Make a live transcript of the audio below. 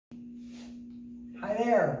Hi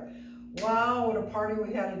there. Wow, what a party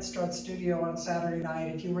we had at Strut Studio on Saturday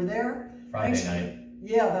night. If you were there, Friday night.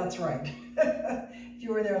 Yeah, that's right. If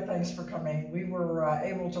you were there, thanks for coming. We were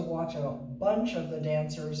able to watch a bunch of the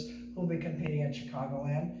dancers who will be competing at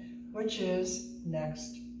Chicagoland, which is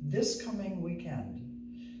this coming weekend,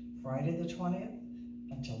 Friday the 20th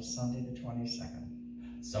until Sunday the 22nd.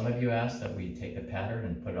 Some of you asked that we take the pattern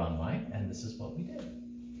and put it online, and this is what we did.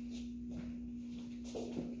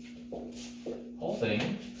 Whole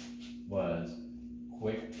thing was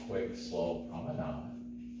quick, quick, slow promenade.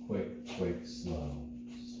 Quick, quick, slow,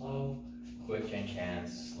 slow, quick change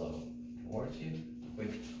hands, slow. 4, 2,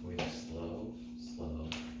 quick, quick, slow, slow,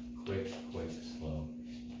 quick, quick, slow.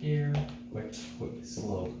 Here, quick, quick,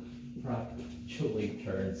 slow. Prop, Julie,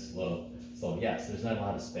 turn, slow, slow. Yes, there's not a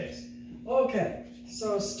lot of space. Okay,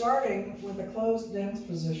 so starting with a closed dance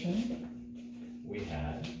position, we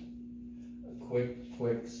had a quick,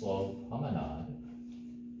 quick, slow promenade.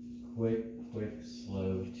 Quick, quick,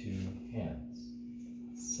 slow, 2 hands.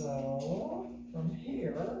 So from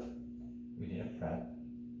here, we did a prep.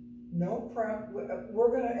 No prep. We're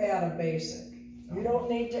going to add a basic. You don't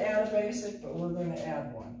need to add a basic, but we're going to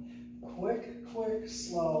add one. Quick, quick,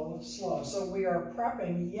 slow, slow. So we are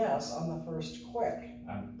prepping, yes, on the first quick.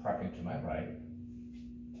 I'm prepping to my right.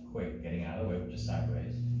 Quick, getting out of the way, which is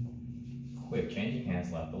sideways. Quick, changing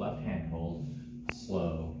hands, left, the left hand hold.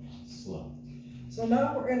 Slow, slow. So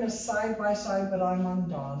now we're in a side by side, but I'm on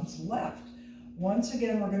Dawn's left. Once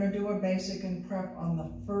again, we're going to do a basic and prep on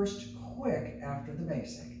the first quick after the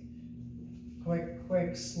basic. Quick,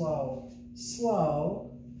 quick, slow,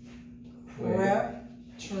 slow. Prep,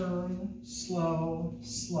 turn, slow,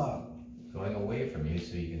 slow. Going away from you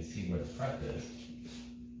so you can see where the prep is.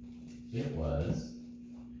 It was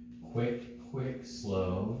quick, quick,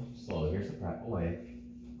 slow, slow. Here's the prep away.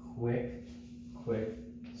 Quick, quick,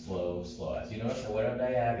 slow, slow. As you notice, I went a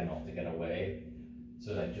diagonal to get away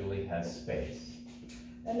so that Julie has space.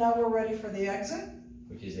 And now we're ready for the exit,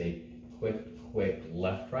 which is a quick, quick,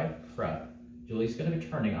 left, right, prep. Julie's going to be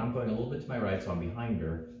turning. I'm going a little bit to my right, so I'm behind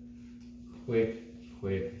her. Quick,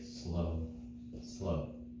 quick, slow, slow.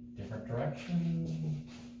 Different direction.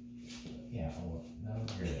 Yeah, oh, no,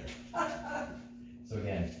 you're there. So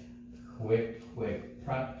again, quick, quick,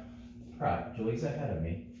 prep, prep. Julie's ahead of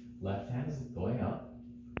me. Left hand is going up.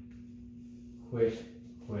 Quick,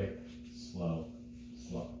 quick, slow,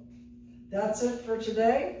 slow. That's it for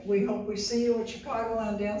today. We hope we see you at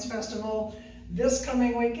Chicagoland Dance Festival this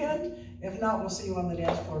coming weekend. If not, we'll see you on the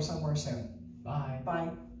dance floor somewhere soon. Bye.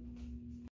 Bye.